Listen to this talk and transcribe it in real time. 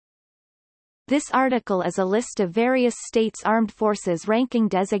This article is a list of various states' armed forces ranking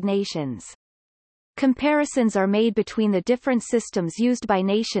designations. Comparisons are made between the different systems used by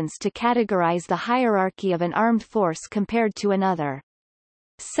nations to categorize the hierarchy of an armed force compared to another.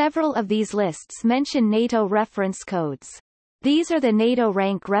 Several of these lists mention NATO reference codes. These are the NATO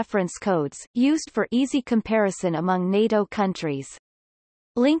rank reference codes, used for easy comparison among NATO countries.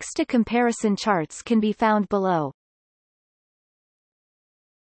 Links to comparison charts can be found below.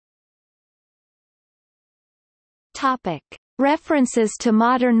 Topic. References to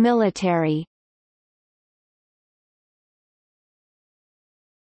modern military.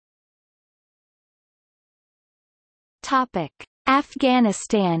 Topic.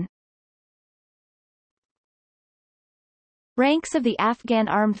 Afghanistan. Ranks of the Afghan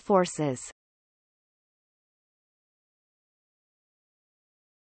Armed Forces.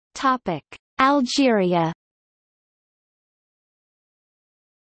 Topic. Algeria.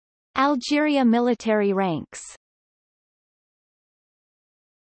 Algeria military ranks.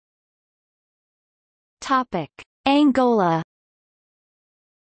 Topic. Angola.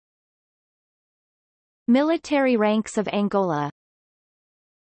 Military ranks of Angola.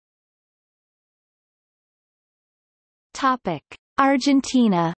 Topic.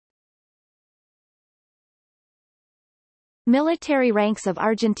 Argentina. Military ranks of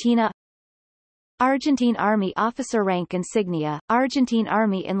Argentina. Argentine Army officer rank insignia, Argentine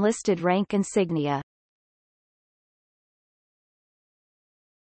Army enlisted rank insignia.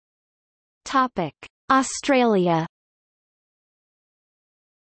 Topic. Australia.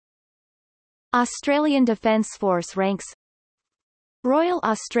 Australian Defence Force ranks. Royal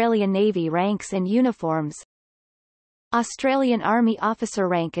Australian Navy ranks and uniforms. Australian Army officer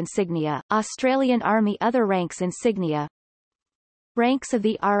rank insignia, Australian Army other ranks insignia. Ranks of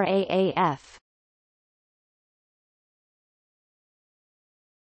the RAAF.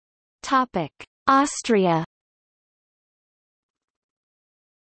 Topic. Austria.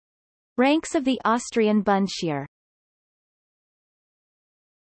 Ranks of the Austrian Bundesheer.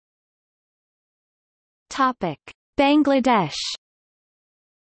 Topic. Bangladesh.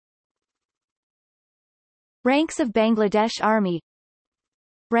 Ranks of Bangladesh Army.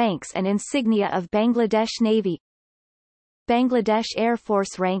 Ranks and insignia of Bangladesh Navy. Bangladesh Air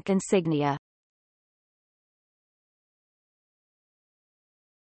Force rank insignia.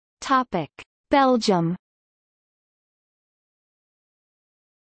 Topic. Belgium.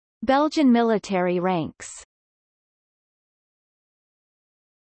 Belgian military ranks.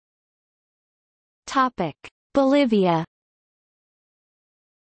 Topic. Bolivia.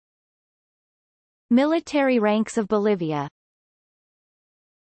 Military ranks of Bolivia.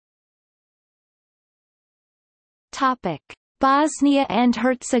 Topic. Bosnia and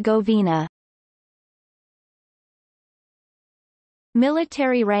Herzegovina.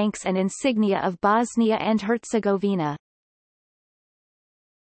 Military ranks and insignia of Bosnia and Herzegovina.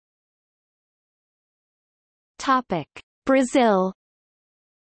 Topic. Brazil.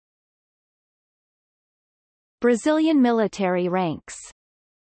 Brazilian military ranks.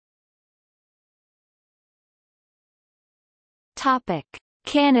 Topic.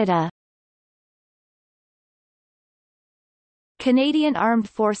 Canada. Canadian Armed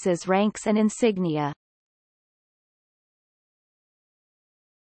Forces ranks and insignia.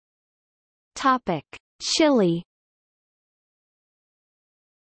 Topic. Chile.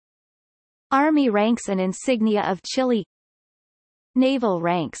 Army ranks and insignia of Chile. Naval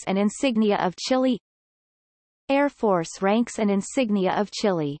ranks and insignia of Chile. Air Force ranks and insignia of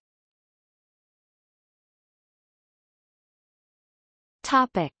Chile.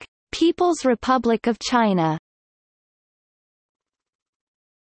 Topic. People's Republic of China.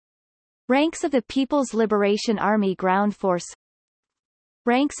 Ranks of the People's Liberation Army Ground Force.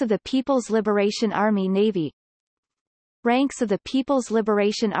 Ranks of the People's Liberation Army Navy. Ranks of the People's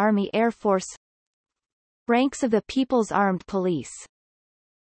Liberation Army Air Force. Ranks of the People's Armed Police.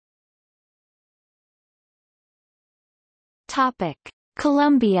 Topic.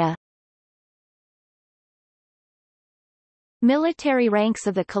 Colombia. Military ranks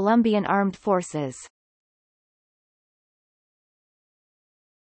of the Colombian Armed Forces.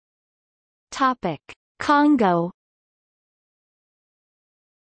 Topic. Congo.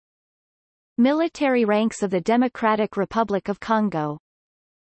 Military ranks of the Democratic Republic of Congo.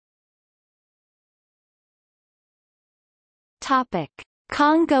 Topic.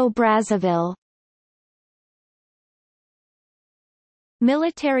 Congo-Brazzaville.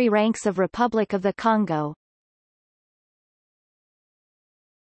 Military ranks of Republic of the Congo.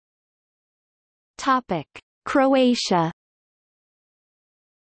 Topic. Croatia.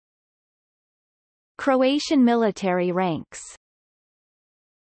 Croatian military ranks.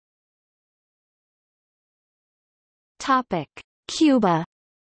 Topic: Cuba.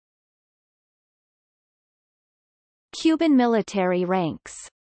 Cuban military ranks.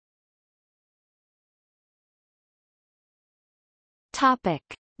 Topic: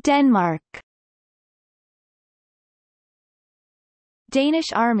 Denmark.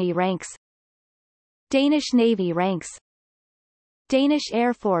 Danish Army ranks. Danish Navy ranks. Danish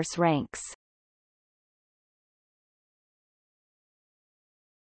Air Force ranks.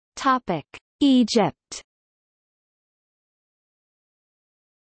 Topic: Egypt.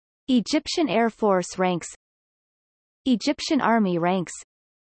 Egyptian Air Force ranks. Egyptian Army ranks.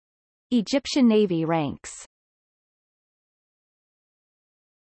 Egyptian Navy ranks.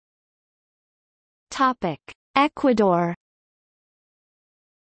 Topic: Ecuador.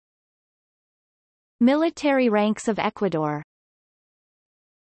 Military ranks of Ecuador.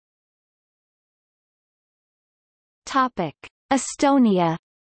 Topic: Estonia.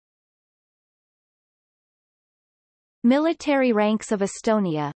 Military ranks of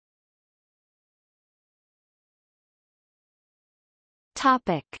Estonia.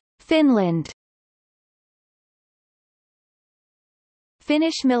 Topic: Finland.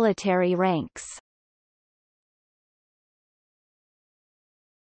 Finnish military ranks.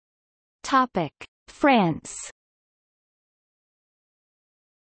 Topic: France.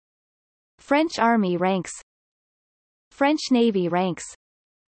 French Army ranks. French Navy ranks.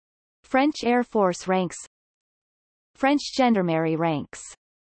 French Air Force ranks. French Gendarmerie ranks.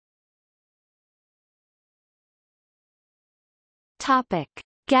 Topic: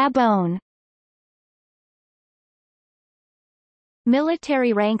 Gabon.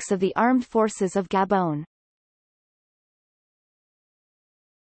 Military ranks of the Armed Forces of Gabon.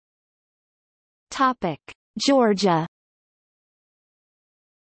 Topic: Georgia.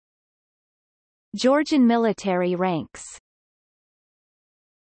 Georgian military ranks.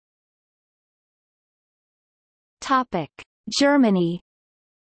 Topic: Germany.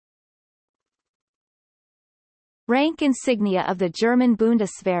 Rank insignia of the German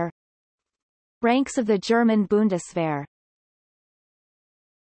Bundeswehr. Ranks of the German Bundeswehr.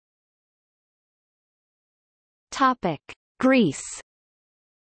 Topic: Greece.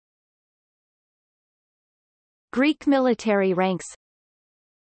 Greek military ranks.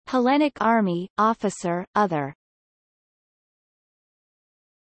 Hellenic Army, officer, other.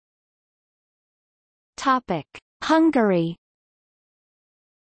 Topic: Hungary.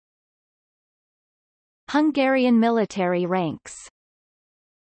 Hungarian military ranks.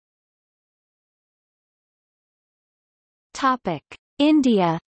 Topic: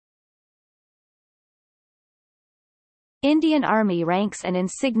 India. Indian Army ranks and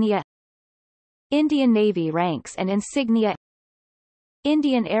insignia. Indian Navy ranks and insignia.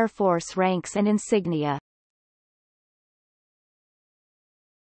 Indian Air Force ranks and insignia.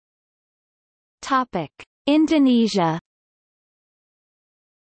 Topic: Indonesia.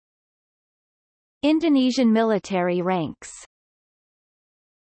 Indonesian military ranks.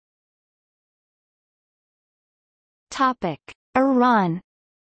 Topic: Iran.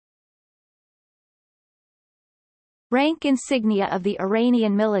 Rank insignia of the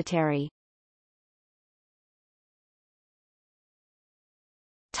Iranian military.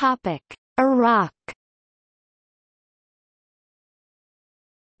 Topic: Iraq.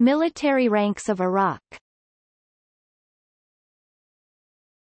 Military ranks of Iraq.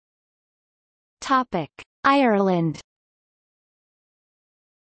 Topic: Ireland.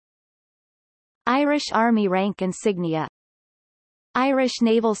 Irish Army rank insignia. Irish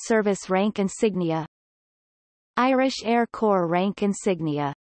Naval Service rank insignia. Irish Air Corps rank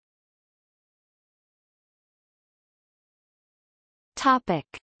insignia. Topic: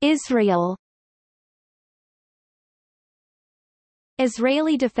 Israel.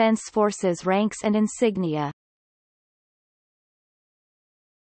 Israeli Defense Forces ranks and insignia.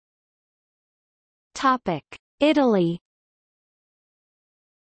 Topic: Italy.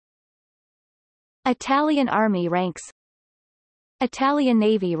 Italian Army ranks. Italian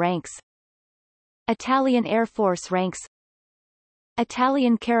Navy ranks. Italian Air Force ranks.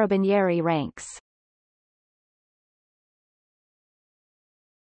 Italian Carabinieri ranks.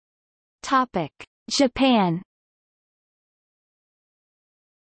 Topic: Japan.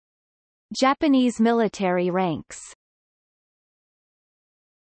 Japanese military ranks.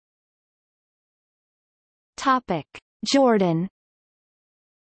 Topic: Jordan.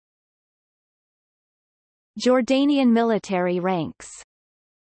 Jordanian military ranks.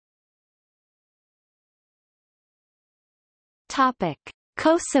 Topic: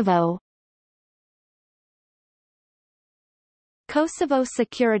 Kosovo. Kosovo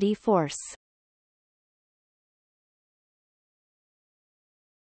Security Force.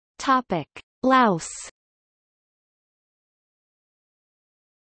 Topic: Laos.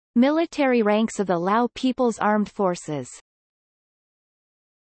 Military ranks of the Lao People's Armed Forces.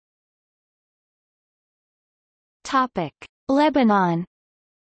 Topic: Lebanon.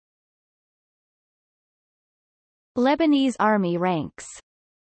 Lebanese Army ranks.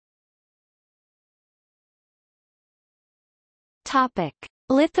 Topic: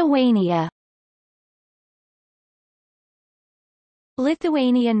 Lithuania.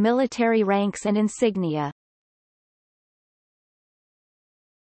 Lithuanian military ranks and insignia.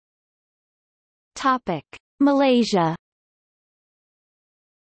 Topic: Malaysia.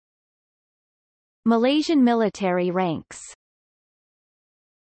 Malaysian military ranks.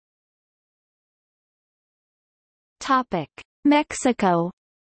 Topic: Mexico.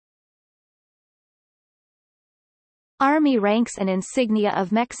 Army ranks and insignia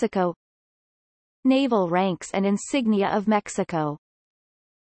of Mexico. Naval ranks and insignia of Mexico.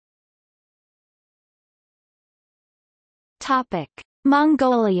 Topic: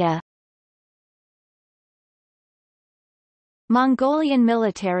 Mongolia. Mongolian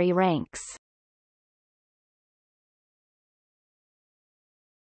military ranks.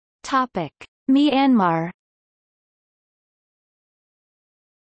 Topic: Myanmar.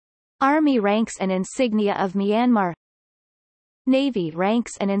 Army ranks and insignia of Myanmar. Navy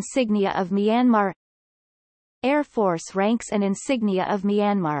ranks and insignia of Myanmar. Air Force ranks and insignia of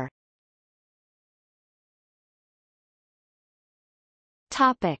Myanmar.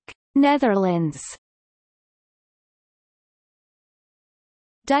 Topic: Netherlands.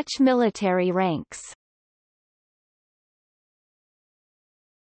 Dutch military ranks.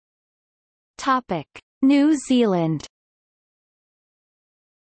 Topic: New Zealand.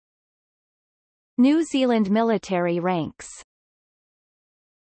 New Zealand military ranks.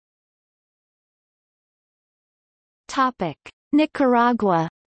 Topic: Nicaragua.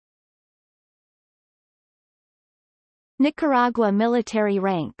 Nicaragua military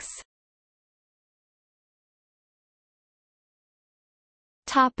ranks.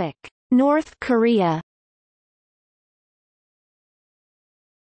 Topic: North Korea.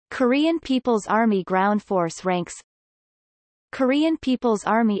 Korean People's Army Ground Force ranks. Korean People's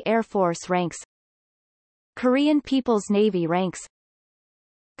Army Air Force ranks. Korean People's Navy ranks.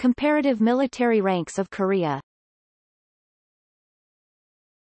 Comparative military ranks of Korea.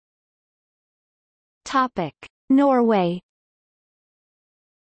 Topic: Norway.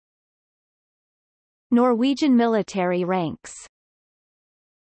 Norwegian military ranks.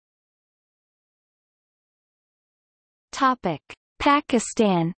 Topic: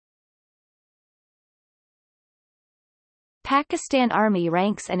 Pakistan. Pakistan Army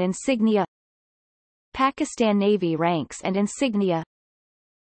ranks and insignia. Pakistan Navy ranks and insignia.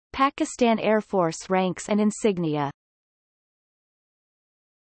 Pakistan Air Force ranks and insignia.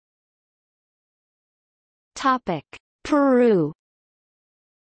 Topic: Peru.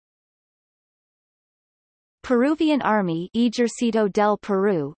 Peruvian Army Ejército del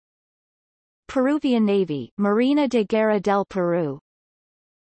Perú. Peruvian Navy Marina de Guerra del Perú.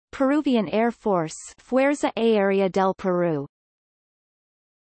 Peruvian Air Force Fuerza Aérea del Perú.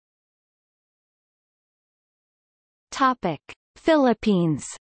 Topic: Philippines.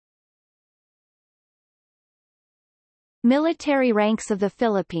 Military ranks of the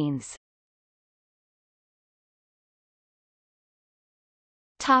Philippines.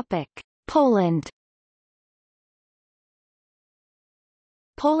 Topic: Poland.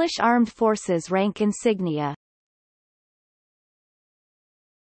 Polish Armed Forces rank insignia.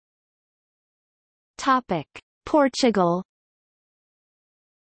 Topic: Portugal.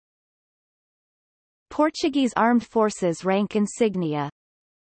 Portuguese Armed Forces rank insignia.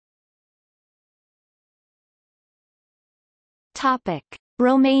 Topic: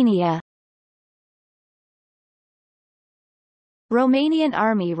 Romania. Romanian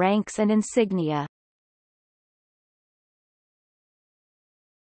Army ranks and insignia.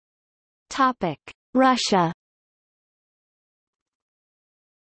 Topic: Russia.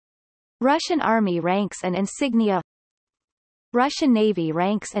 Russian Army ranks and insignia. Russian Navy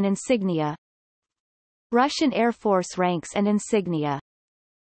ranks and insignia. Russian Air Force ranks and insignia.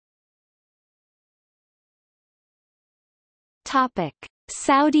 Topic: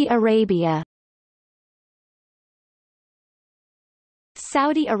 Saudi Arabia.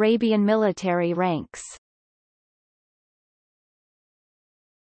 Saudi Arabian military ranks.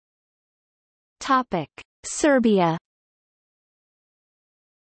 Topic: Serbia.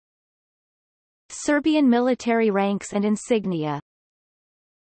 Serbian military ranks and insignia.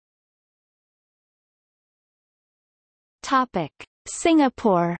 Topic: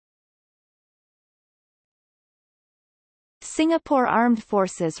 Singapore. Singapore Armed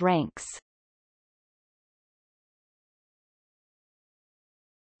Forces ranks.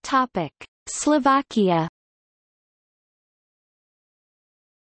 Topic: Slovakia.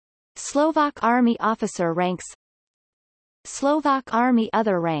 Slovak Army officer ranks. Slovak Army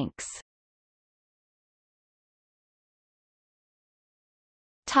other ranks.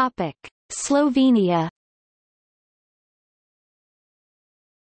 Topic: Slovenia.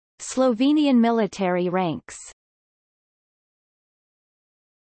 Slovenian military ranks.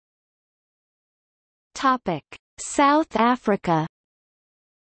 Topic: South Africa.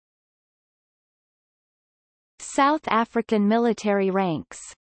 South African military ranks.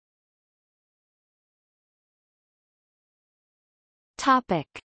 Topic: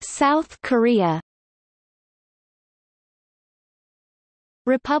 South Korea.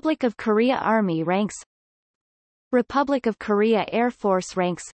 Republic of Korea Army ranks. Republic of Korea Air Force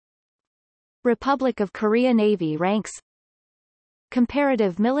ranks. Republic of Korea Navy ranks.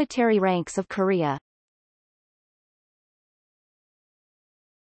 Comparative military ranks of Korea.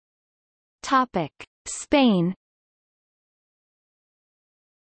 Topic: Spain.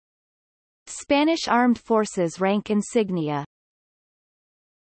 Spanish Armed Forces rank insignia.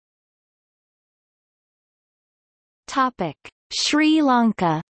 Topic: Sri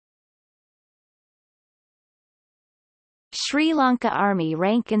Lanka. Sri Lanka Army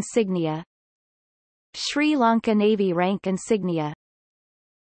rank insignia. Sri Lanka Navy rank insignia.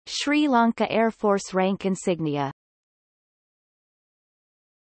 Sri Lanka Air Force rank insignia.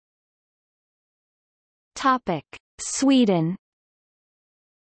 Topic: Sweden.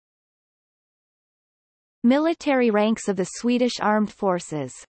 Military ranks of the Swedish Armed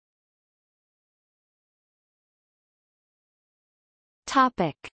Forces.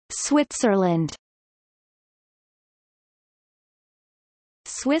 Topic: Switzerland.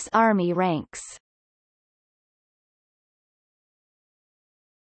 Swiss Army ranks.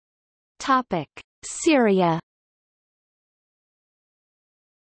 Topic: Syria.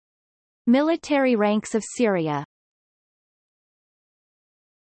 Military ranks of Syria.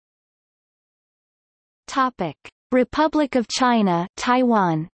 Topic: Republic of China,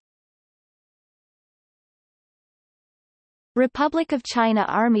 Taiwan. Republic of China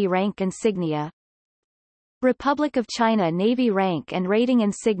Army rank insignia. Republic of China Navy rank and rating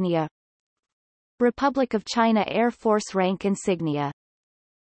insignia. Republic of China Air Force rank insignia.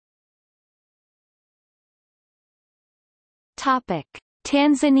 Topic: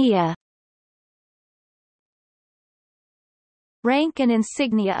 Tanzania. Rank and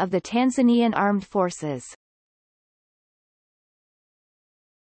insignia of the Tanzanian Armed Forces.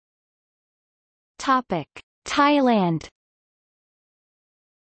 Topic: Thailand.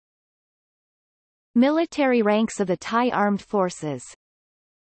 Military ranks of the Thai Armed Forces.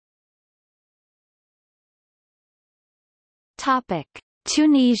 Topic: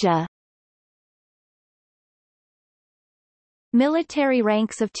 Tunisia. Military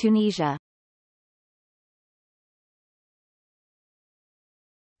ranks of Tunisia.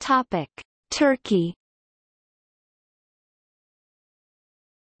 Topic: Turkey.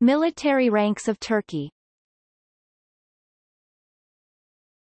 Military ranks of Turkey.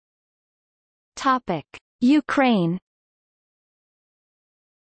 Topic: Ukraine.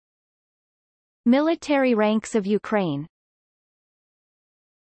 Military ranks of Ukraine.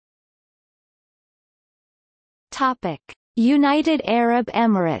 Topic: United Arab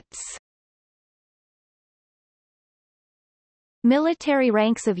Emirates. Military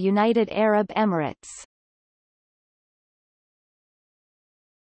ranks of United Arab Emirates.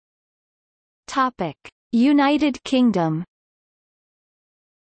 Topic: United Kingdom.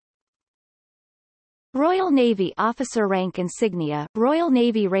 Royal Navy officer rank insignia. Royal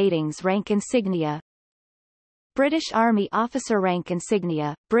Navy ratings rank insignia. British Army officer rank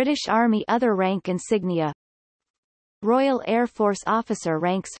insignia. British Army other rank insignia. Royal Air Force officer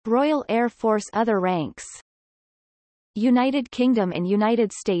ranks. Royal Air Force other ranks. United Kingdom and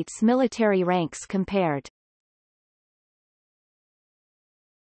United States military ranks compared.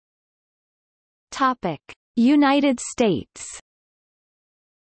 Topic: United States.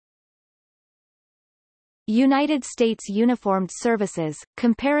 United States Uniformed Services,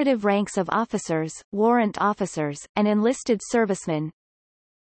 comparative ranks of officers, warrant officers, and enlisted servicemen.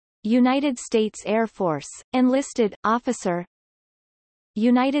 United States Air Force, enlisted, officer.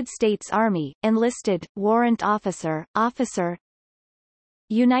 United States Army, enlisted, warrant officer, officer.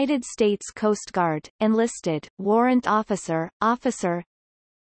 United States Coast Guard, enlisted, warrant officer, officer.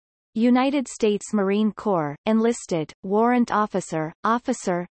 United States Marine Corps, enlisted, warrant officer,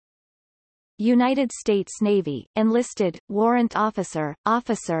 officer. United States Navy, enlisted, warrant officer,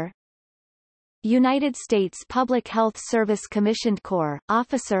 officer. United States Public Health Service Commissioned Corps,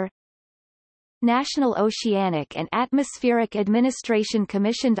 officer. National Oceanic and Atmospheric Administration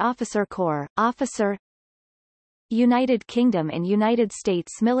Commissioned Officer Corps, Officer. United Kingdom and United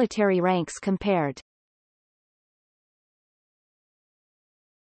States military ranks compared.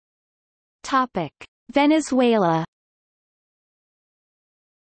 Topic: Venezuela.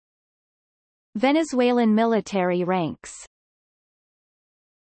 Venezuelan military ranks.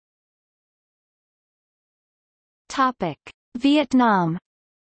 Topic: Vietnam.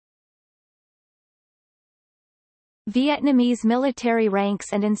 Vietnamese military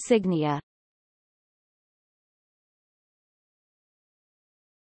ranks and insignia.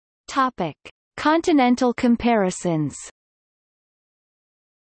 Topic: Continental comparisons.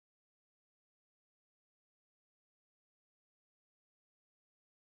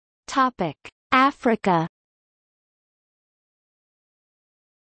 Topic: Africa.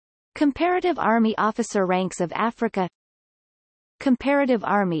 Comparative Army Officer Ranks of Africa. Comparative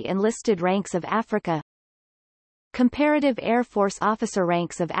Army Enlisted Ranks of Africa. Comparative Air Force Officer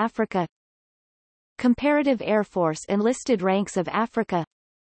Ranks of Africa. Comparative Air Force Enlisted Ranks of Africa.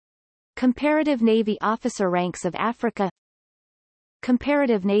 Comparative Navy Officer Ranks of Africa.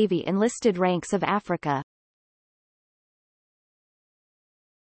 Comparative Navy Enlisted Ranks of Africa.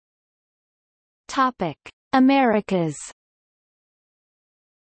 Topic: Americas.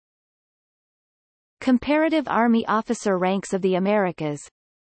 Comparative Army Officer Ranks of the Americas.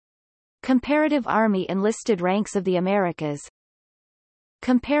 Comparative Army Enlisted Ranks of the Americas.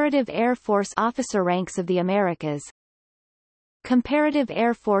 Comparative Air Force Officer Ranks of the Americas. Comparative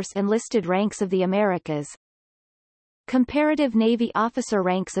Air Force Enlisted Ranks of the Americas. Comparative Navy Officer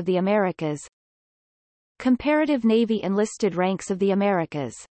Ranks of the Americas. Comparative Navy Enlisted Ranks of the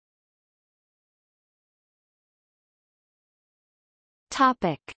Americas.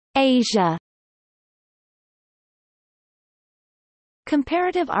 Topic: Asia.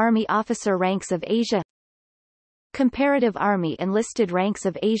 Comparative Army Officer Ranks of Asia. Comparative Army Enlisted Ranks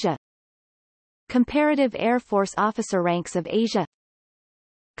of Asia. Comparative Air Force Officer Ranks of Asia.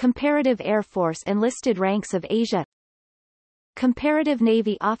 Comparative Air Force Enlisted Ranks of Asia. Comparative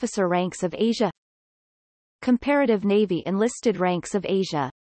Navy Officer Ranks of Asia. Comparative Navy Enlisted Ranks of Asia.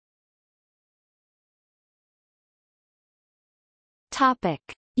 Topic: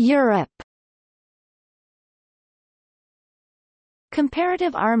 Europe.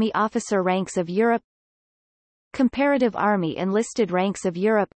 Comparative Army Officer Ranks of Europe. Comparative Army Enlisted Ranks of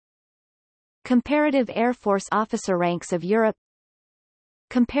Europe. Comparative Air Force Officer Ranks of Europe.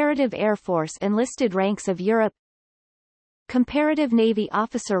 Comparative Air Force Enlisted Ranks of Europe. Comparative Navy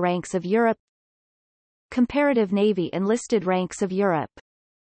Officer Ranks of Europe. Comparative Navy Enlisted Ranks of Europe.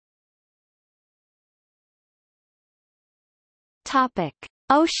 Topic: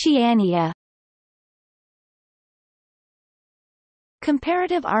 Oceania.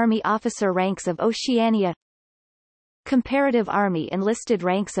 Comparative Army Officer Ranks of Oceania. Comparative Army Enlisted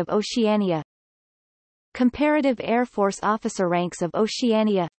Ranks of Oceania. Comparative Air Force Officer Ranks of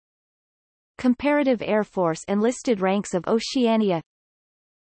Oceania. Comparative Air Force Enlisted Ranks of Oceania.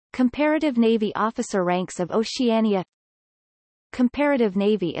 Comparative Navy Officer Ranks of Oceania. Comparative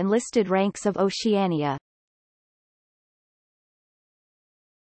Navy Enlisted Ranks of Oceania.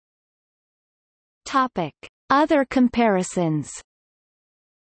 Topic: Other comparisons.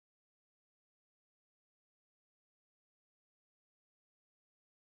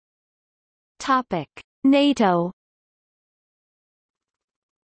 Topic: NATO.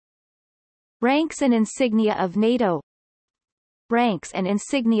 Ranks and insignia of NATO. Ranks and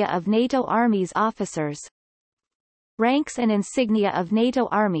insignia of NATO armies officers. Ranks and insignia of NATO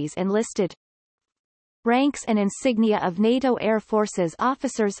armies enlisted. Ranks and insignia of NATO Air Forces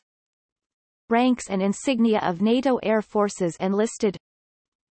officers. Ranks and insignia of NATO Air Forces enlisted.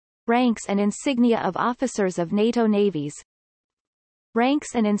 Ranks and insignia of officers of NATO navies.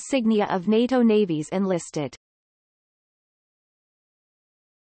 Ranks and insignia of NATO navies enlisted.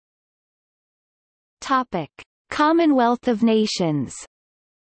 Topic: Commonwealth of Nations.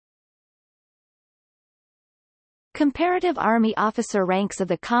 Comparative Army Officer Ranks of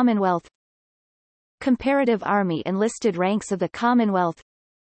the Commonwealth. Comparative Army Enlisted Ranks of the Commonwealth.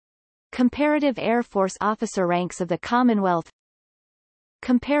 Comparative Air Force Officer Ranks of the Commonwealth.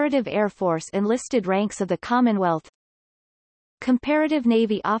 Comparative Air Force Enlisted Ranks of the Commonwealth. Comparative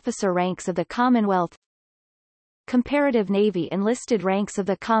Navy Officer Ranks of the Commonwealth. Comparative Navy Enlisted Ranks of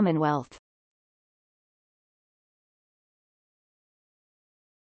the Commonwealth.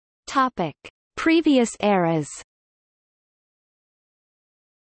 Topic: Previous eras.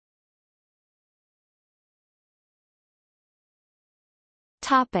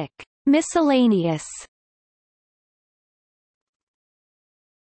 Topic: Miscellaneous.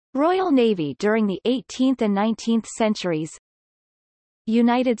 Royal Navy during the 18th and 19th centuries.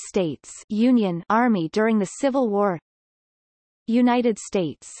 United States Union Army during the Civil War. United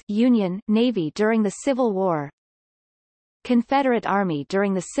States Union Navy during the Civil War. Confederate Army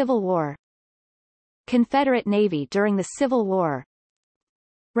during the Civil War. Confederate Navy during the Civil War.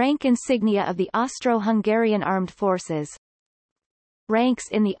 Rank insignia of the Austro-Hungarian Armed Forces. Ranks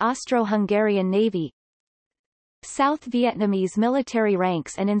in the Austro-Hungarian Navy. South Vietnamese military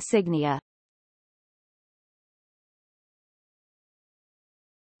ranks and insignia.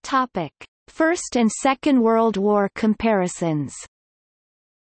 Topic: First and Second World War comparisons.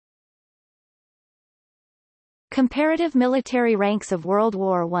 Comparative military ranks of World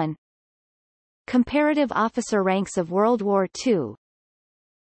War I. Comparative officer ranks of World War II.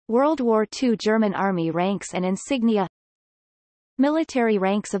 World War II German Army ranks and insignia. Military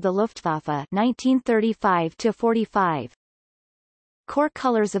ranks of the Luftwaffe 1935-45. Corps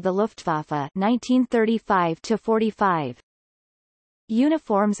colors of the Luftwaffe 1935-45.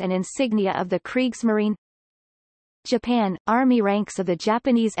 Uniforms and insignia of the Kriegsmarine. Japan Army ranks of the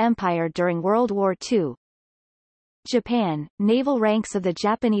Japanese Empire during World War II. Japan Naval ranks of the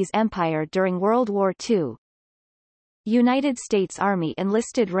Japanese Empire during World War II. United States Army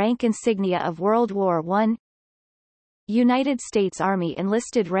enlisted rank insignia of World War I. United States Army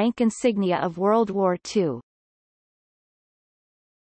enlisted rank insignia of World War II.